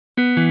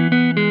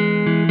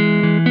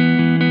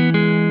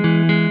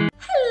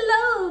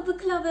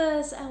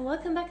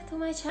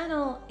my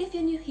channel. If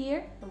you're new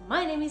here,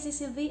 my name is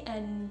Sylvie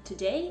and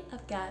today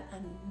I've got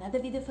another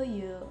video for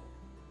you.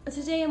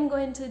 Today I'm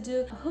going to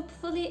do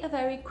hopefully a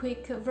very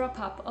quick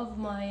wrap-up of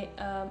my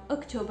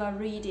October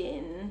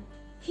reading.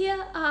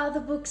 Here are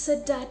the books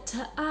that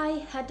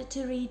I had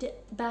to read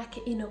back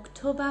in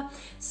October.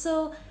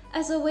 So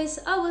as always,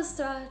 I will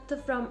start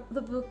from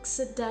the books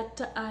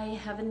that I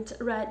haven't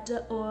read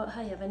or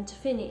I haven't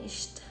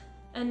finished.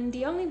 And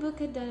the only book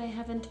that I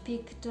haven't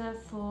picked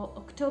for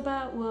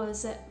October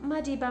was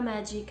Madiba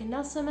Magic,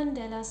 Nelson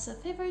Mandela's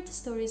favorite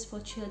stories for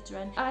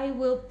children. I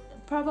will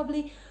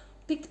probably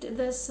pick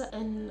this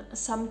in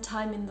some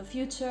time in the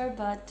future,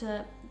 but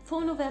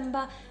for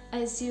November,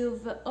 as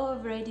you've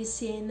already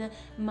seen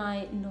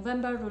my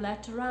November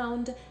roulette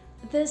round,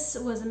 this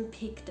wasn't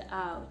picked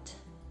out.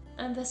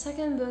 And the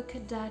second book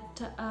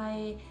that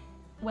I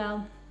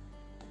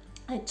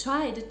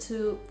tried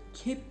to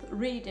keep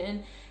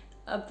reading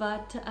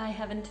but I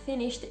haven't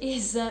finished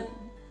is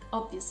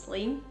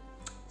obviously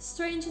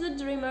Strange the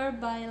Dreamer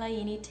by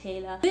Laini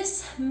Taylor.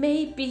 This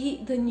may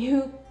be the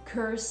new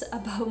curse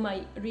about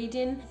my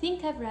reading. I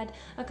think I've read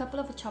a couple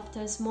of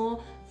chapters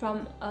more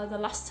from the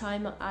last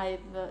time I've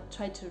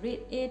tried to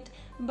read it,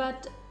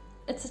 but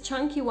it's a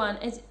chunky one.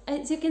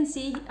 As you can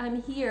see,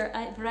 I'm here,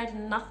 I've read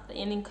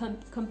nothing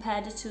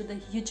compared to the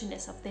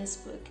hugeness of this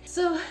book.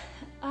 So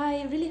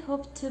I really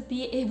hope to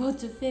be able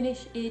to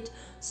finish it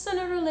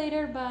sooner or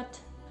later, but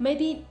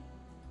maybe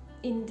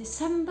in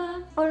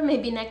December or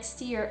maybe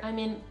next year. I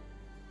mean,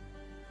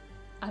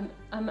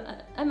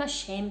 I'm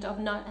ashamed of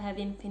not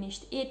having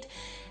finished it,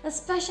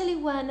 especially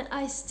when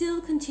I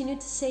still continue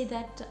to say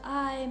that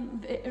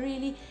I'm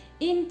really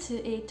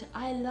into it.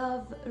 I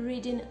love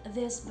reading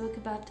this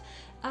book, but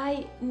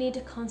I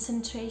need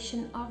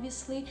concentration,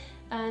 obviously,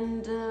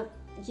 and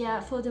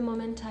yeah, for the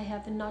moment I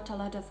have not a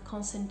lot of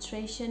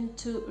concentration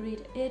to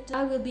read it.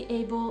 I will be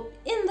able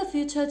in the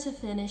future to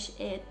finish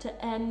it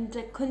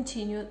and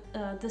continue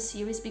the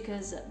series,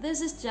 because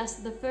this is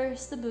just the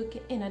first book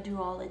in a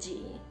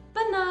duology.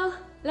 But now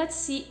let's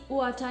see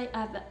what I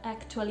have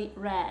actually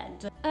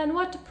read and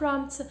what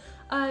prompts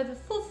I've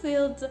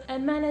fulfilled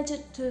and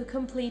managed to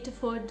complete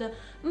for the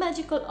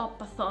Magical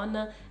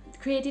Opathon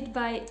created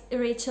by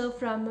Rachel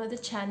from the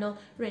channel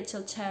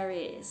Rachel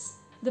Cherries.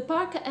 The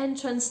Park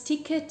Entrance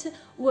Ticket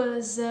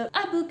was a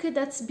book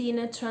that's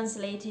been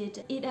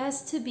translated. It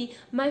has to be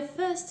my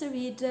first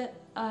read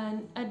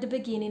at the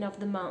beginning of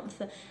the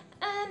month,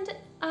 and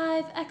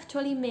I've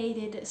actually made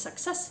it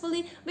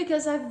successfully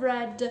because I've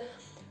read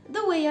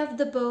The Way of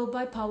the Bow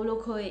by Paulo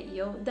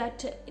Coelho.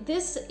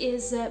 This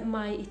is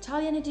my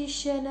Italian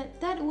edition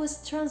that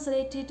was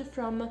translated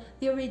from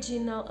the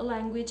original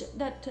language,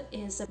 that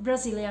is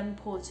Brazilian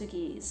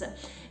Portuguese,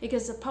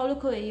 because Paulo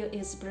Coelho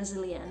is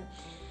Brazilian.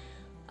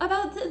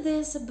 About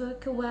this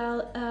book,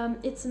 well,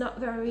 it's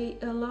not very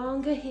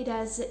long. It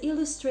has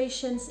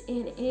illustrations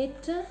in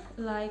it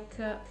like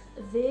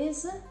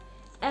this,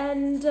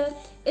 and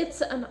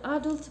it's an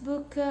adult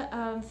book,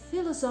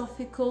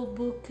 philosophical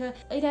book.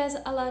 It has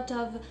a lot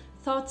of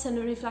thoughts and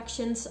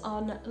reflections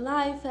on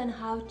life and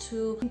how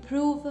to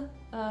improve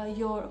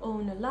your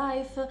own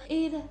life.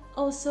 It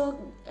also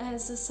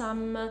has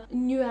some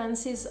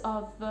nuances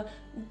of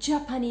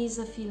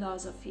Japanese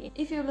philosophy.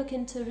 If you're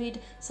looking to read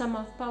some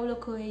of Paulo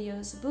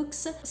Coelho's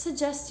books, I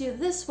suggest you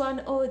this one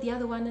or the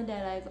other one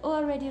that I've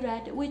already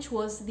read, which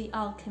was The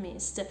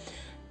Alchemist.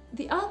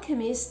 The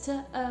Alchemist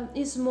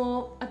is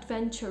more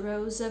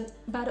adventurous,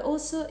 but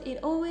also it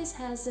always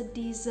has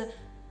these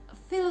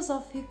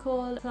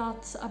philosophical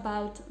thoughts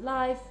about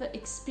life,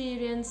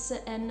 experience,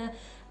 and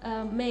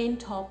main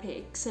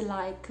topics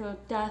like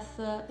death,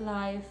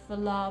 life,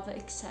 love,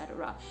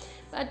 etc.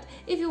 But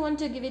if you want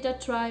to give it a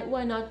try,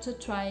 why not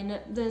try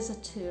these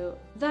two?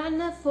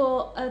 Then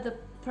for the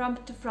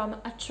prompt from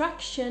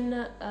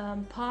attraction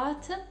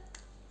part,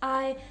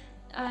 I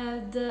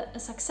had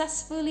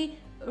successfully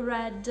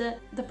read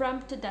the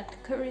prompt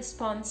that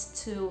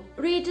corresponds to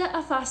read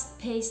a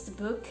fast-paced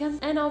book,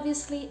 and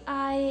obviously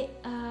I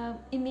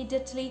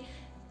immediately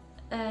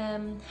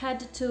had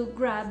to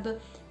grab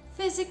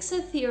Physics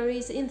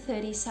Theories in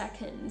 30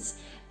 Seconds.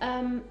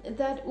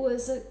 That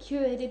was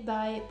curated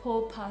by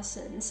Paul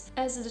Parsons.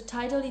 As the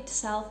title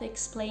itself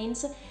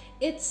explains,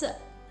 it's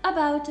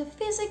about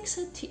physics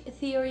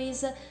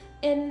theories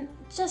in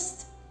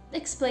just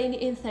explain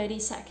in 30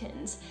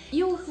 seconds.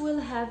 You will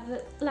have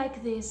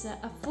like this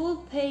a full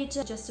page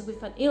just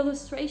with an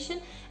illustration,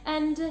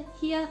 and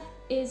here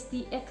is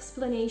the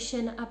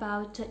explanation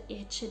about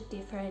each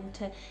different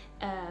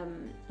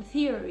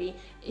theory.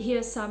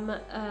 Here's some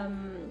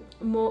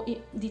more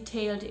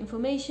detailed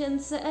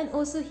informations, and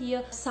also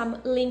here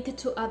some link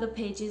to other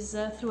pages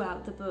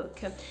throughout the book.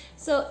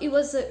 So it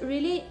was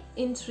really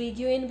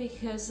intriguing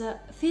because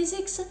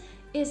physics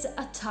is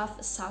a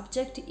tough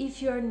subject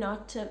if you're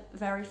not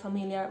very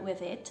familiar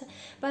with it,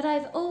 but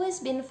I've always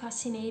been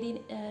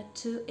fascinated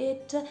to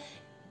it,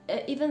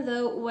 even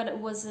though when I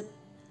was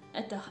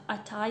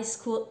at high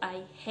school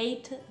I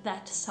hate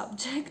that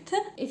subject.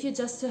 If you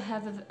just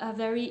have a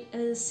very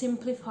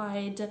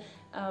simplified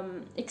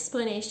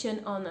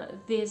explanation on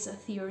these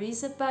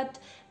theories, but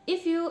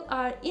if you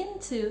are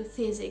into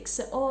physics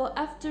or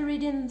after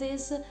reading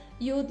this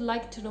you would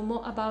like to know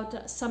more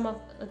about some of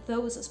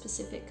those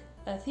specific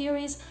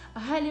theories, I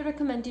highly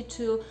recommend you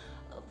to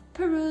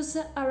peruse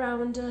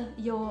around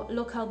your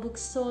local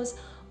bookstores,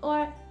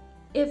 or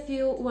if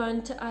you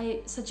want,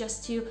 I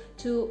suggest you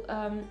to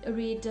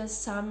read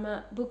some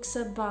books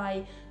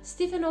by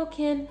Stephen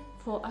Hawking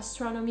for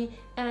astronomy,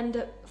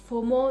 and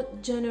for more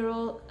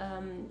general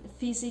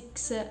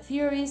physics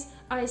theories,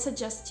 I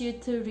suggest you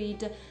to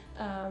read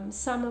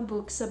some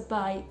books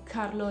by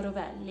Carlo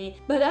Rovelli.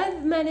 But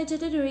I've managed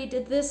to read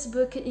this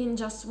book in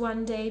just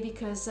one day,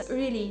 because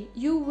really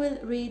you will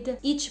read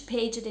each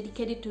page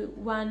dedicated to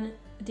one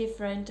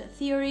different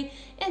theory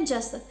in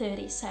just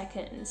 30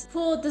 seconds.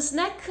 For the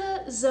snack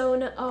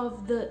zone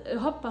of the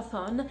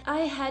Hoppathon, I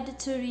had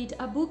to read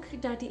a book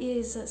that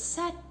is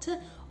set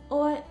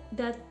or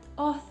that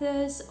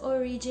author's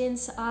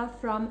origins are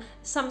from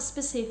some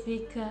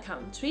specific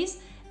countries,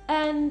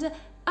 and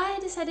I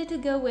decided to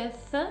go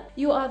with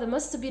You Are the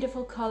Most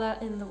Beautiful Color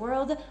in the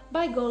World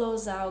by Golo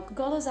Zhao.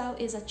 Golo Zhao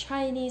is a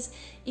Chinese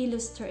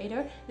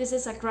illustrator. This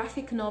is a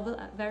graphic novel,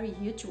 a very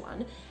huge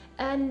one,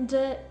 and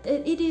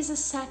it is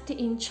set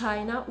in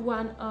China,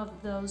 one of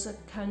those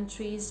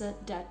countries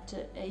that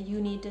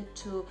you need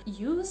to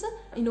use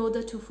in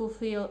order to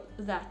fulfill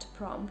that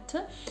prompt.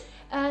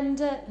 And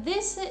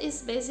this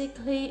is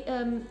basically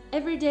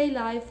everyday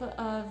life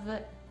of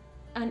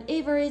an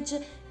average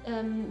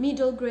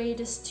middle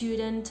grade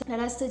student that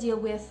has to deal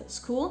with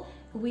school.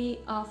 We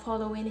are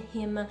following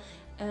him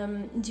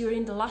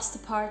during the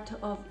last part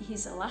of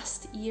his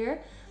last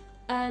year,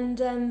 and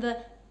then the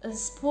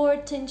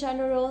sport in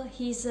general,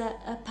 his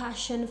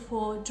passion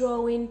for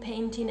drawing,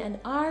 painting and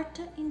art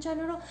in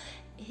general,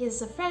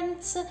 his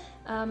friends,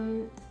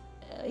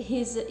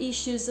 his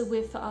issues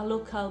with a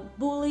local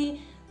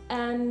bully,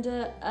 and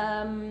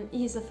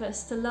his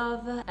first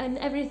love, and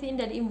everything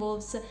that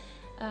involves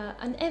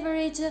an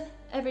average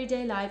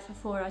everyday life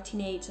for a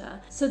teenager.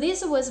 So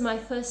this was my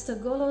first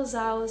Golo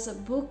Zhao's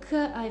book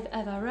I've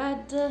ever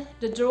read.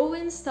 The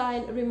drawing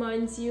style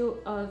reminds you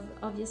of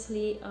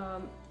obviously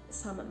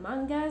some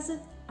mangas.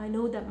 I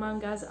know that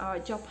mangas are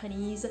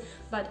Japanese,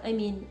 but I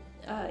mean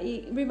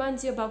it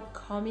reminds you about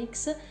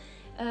comics,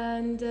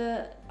 and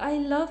I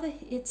love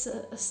its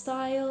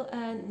style,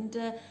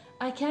 and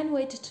I can't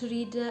wait to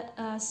read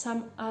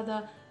some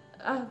other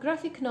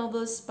graphic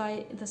novels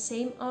by the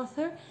same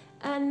author.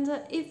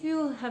 And if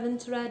you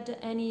haven't read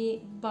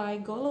any by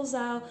Golo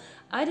Zhao,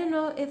 I don't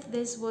know if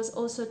this was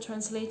also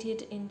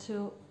translated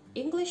into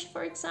English,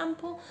 for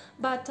example,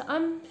 but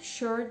I'm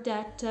sure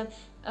that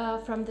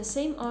from the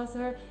same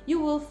author you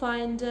will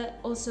find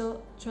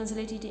also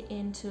translated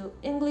into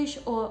English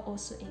or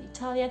also in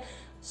Italian,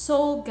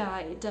 Soul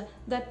Guide,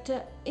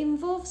 that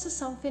involves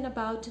something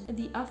about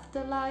the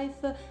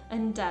afterlife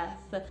and death,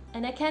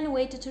 and I can't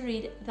wait to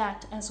read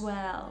that as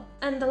well.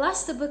 And the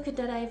last book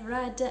that I've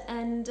read,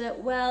 and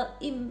well,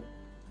 it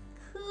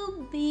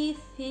could be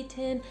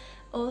fitting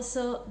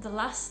also the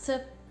last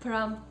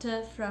prompt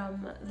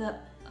from the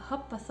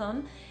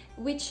Hoppathon,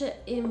 which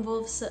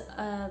involves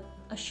a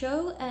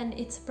show, and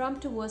its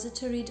prompt was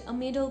to read a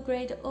middle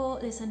grade or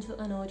listen to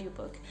an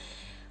audiobook.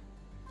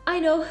 I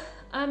know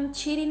I'm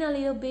cheating a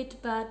little bit,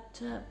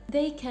 but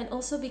they can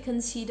also be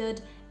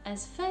considered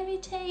as fairy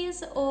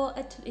tales, or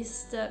at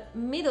least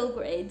middle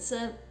grades,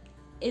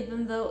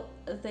 even though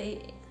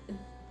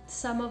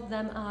some of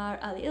them are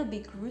a little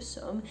bit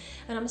gruesome.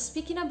 And I'm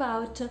speaking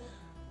about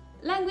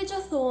Language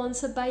of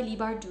Thorns by Leigh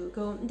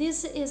Bardugo.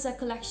 This is a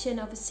collection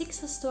of 6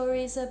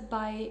 stories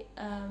by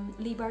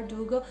Leigh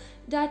Bardugo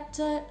that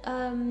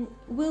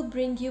will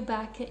bring you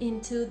back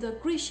into the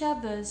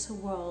Grishaverse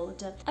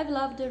world. I've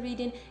loved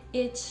reading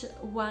each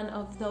one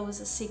of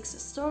those 6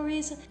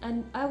 stories,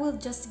 and I will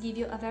just give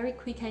you a very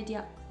quick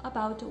idea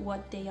about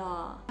what they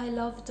are. I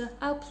loved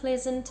how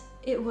pleasant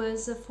it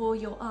was for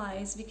your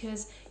eyes,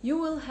 because you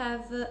will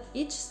have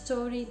each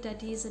story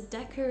that is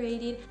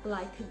decorated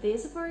like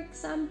this, for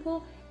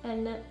example,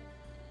 and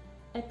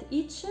at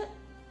each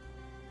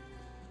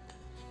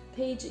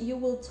page you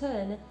will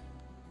turn,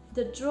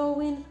 the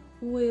drawing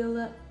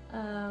will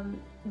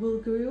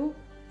grow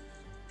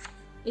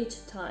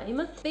each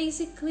time.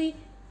 Basically,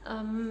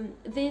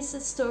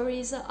 these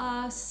stories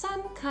are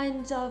some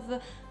kind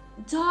of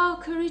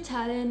dark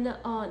retelling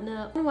on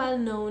a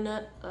well-known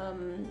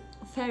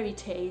fairy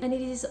tale, and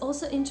it is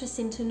also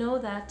interesting to know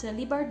that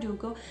Leigh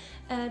Bardugo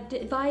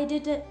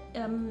divided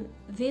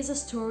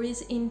these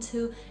stories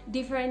into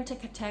different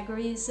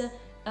categories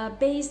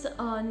based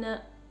on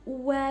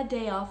where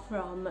they are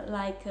from,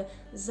 like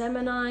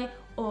Zemeni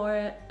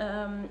or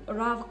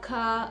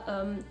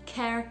Ravka,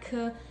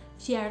 Kerk,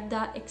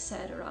 Fjerda,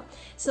 etc.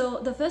 So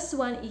the first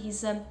one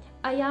is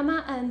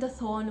Ayama and the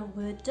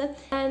Thornwood,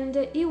 and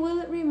it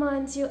will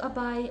remind you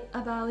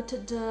about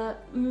the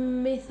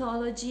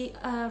mythology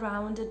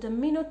around the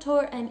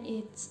Minotaur and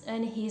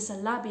his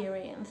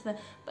labyrinth.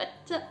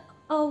 But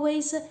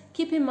always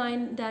keep in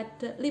mind that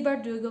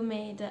Libardugo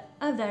made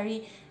a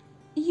very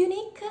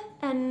unique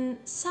and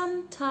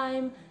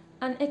sometimes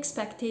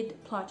unexpected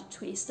plot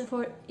twist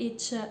for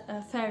each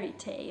fairy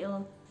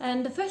tale.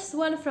 And the first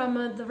one from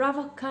the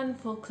Ravkan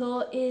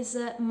folklore is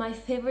my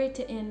favorite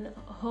in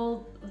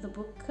whole of the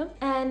book,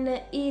 and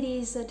it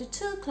is The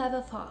Two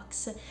Clever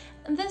Fox.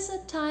 And this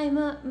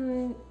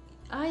time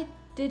I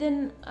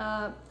didn't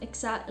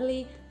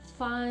exactly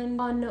find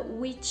on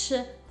which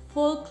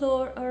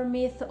folklore or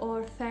myth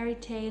or fairy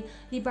tale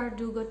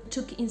Libardugo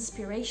took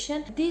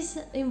inspiration. This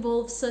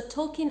involves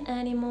talking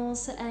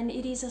animals, and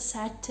it is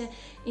set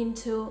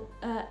into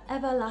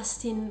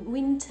everlasting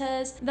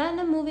winters.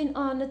 Then moving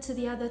on to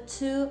the other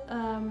two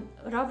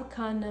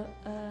Ravkan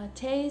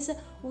tales,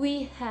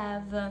 we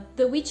have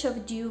The Witch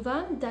of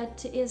Duva,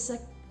 that is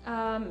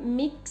a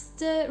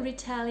mixed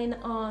retelling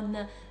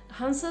on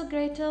Hansel,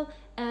 Gretel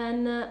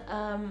and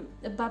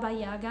Baba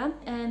Yaga,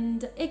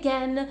 and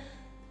again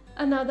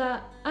another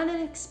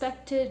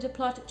unexpected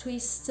plot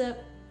twist, a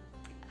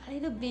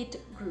little bit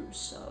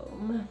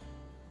gruesome.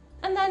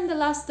 And then the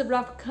last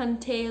Ravkan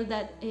tale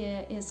that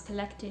is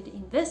collected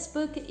in this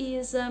book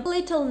is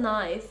Little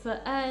Knife,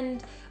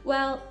 and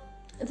well,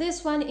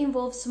 this one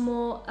involves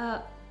more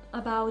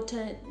about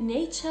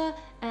nature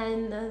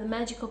and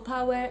magical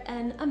power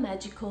and a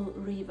magical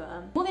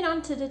river. Moving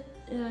on to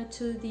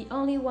the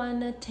only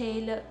one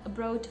tale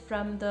brought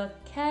from the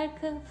Kerk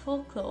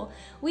folklore,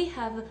 we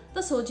have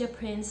The Soldier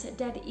Prince,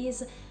 that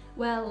is,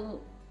 well,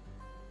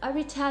 a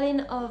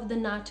retelling of the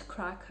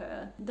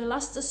Nutcracker. The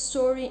last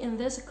story in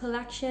this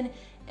collection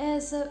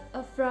is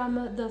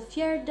from the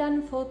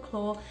Fjerdan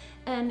folklore,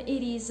 and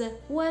it is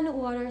When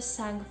Water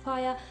Sang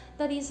Fire,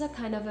 that is a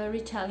kind of a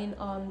retelling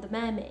on The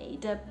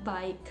Mermaid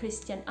by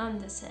Christian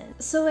Andersen.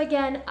 So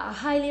again, I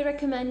highly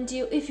recommend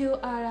you, if you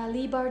are a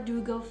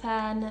Libardugo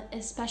fan,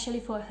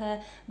 especially for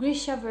her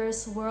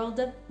Grishaverse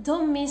world,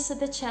 don't miss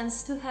the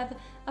chance to have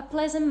a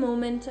pleasant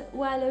moment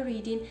while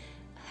reading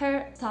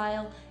her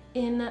style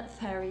in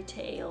fairy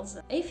tales.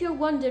 If you're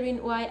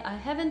wondering why I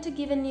haven't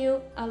given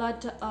you a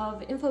lot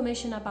of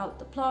information about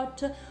the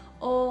plot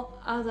or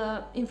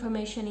other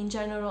information in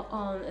general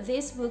on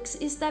these books,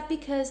 is that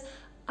because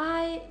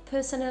I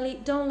personally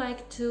don't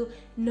like to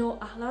know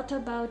a lot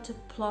about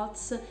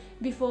plots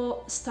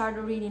before start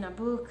reading a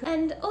book,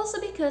 and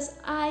also because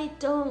I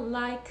don't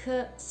like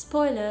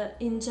spoiler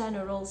in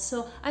general,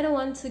 so I don't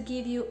want to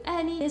give you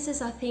any. This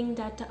is a thing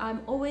that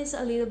I'm always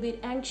a little bit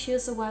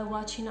anxious while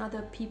watching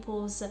other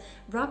people's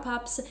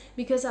wrap-ups,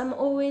 because I'm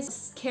always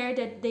scared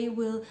that they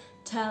will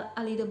tell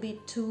a little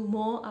bit too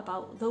more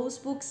about those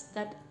books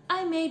that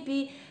I may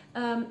be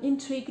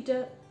intrigued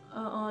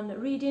on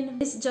reading.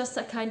 It's just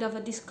a kind of a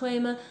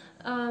disclaimer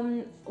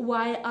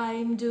why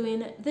I'm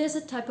doing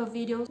this type of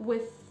video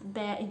with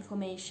bare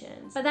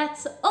information. But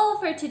that's all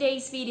for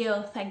today's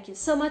video. Thank you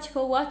so much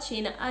for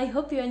watching. I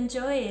hope you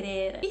enjoyed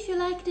it. If you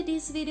liked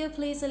this video,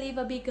 please leave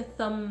a big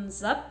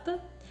thumbs up.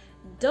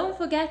 Don't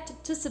forget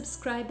to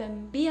subscribe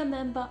and be a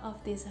member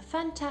of this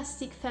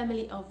fantastic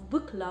family of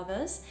book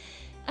lovers.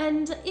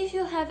 And if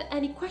you have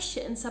any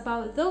questions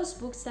about those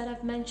books that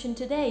I've mentioned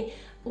today,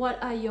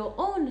 what are your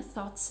own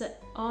thoughts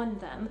on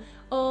them?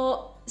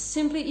 Or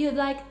simply you'd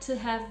like to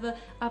have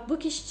a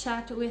bookish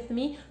chat with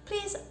me,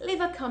 please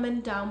leave a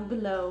comment down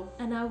below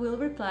and I will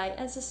reply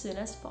as soon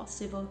as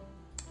possible.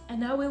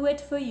 And I will wait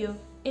for you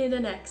in the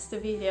next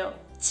video.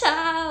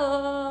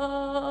 Ciao!